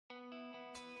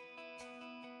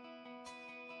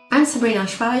I'm Sabrina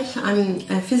Speich. I'm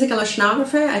a physical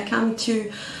oceanographer. I come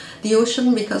to the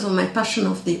ocean because of my passion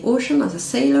of the ocean as a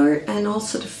sailor and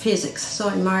also the physics, so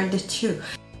I married the two.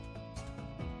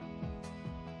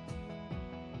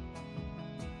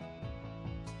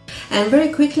 And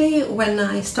very quickly, when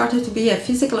I started to be a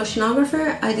physical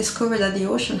oceanographer, I discovered that the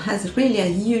ocean has really a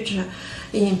huge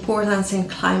importance in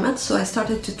climate, so I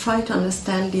started to try to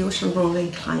understand the ocean role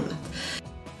in climate.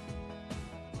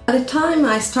 At the time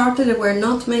I started, there were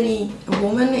not many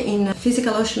women in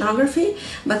physical oceanography,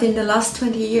 but in the last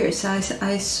 20 years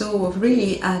I saw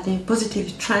really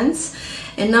positive trends,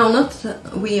 and now not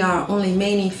we are only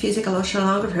many physical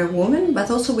oceanographer women,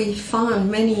 but also we found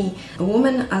many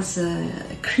women as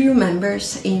crew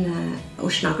members in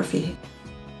oceanography.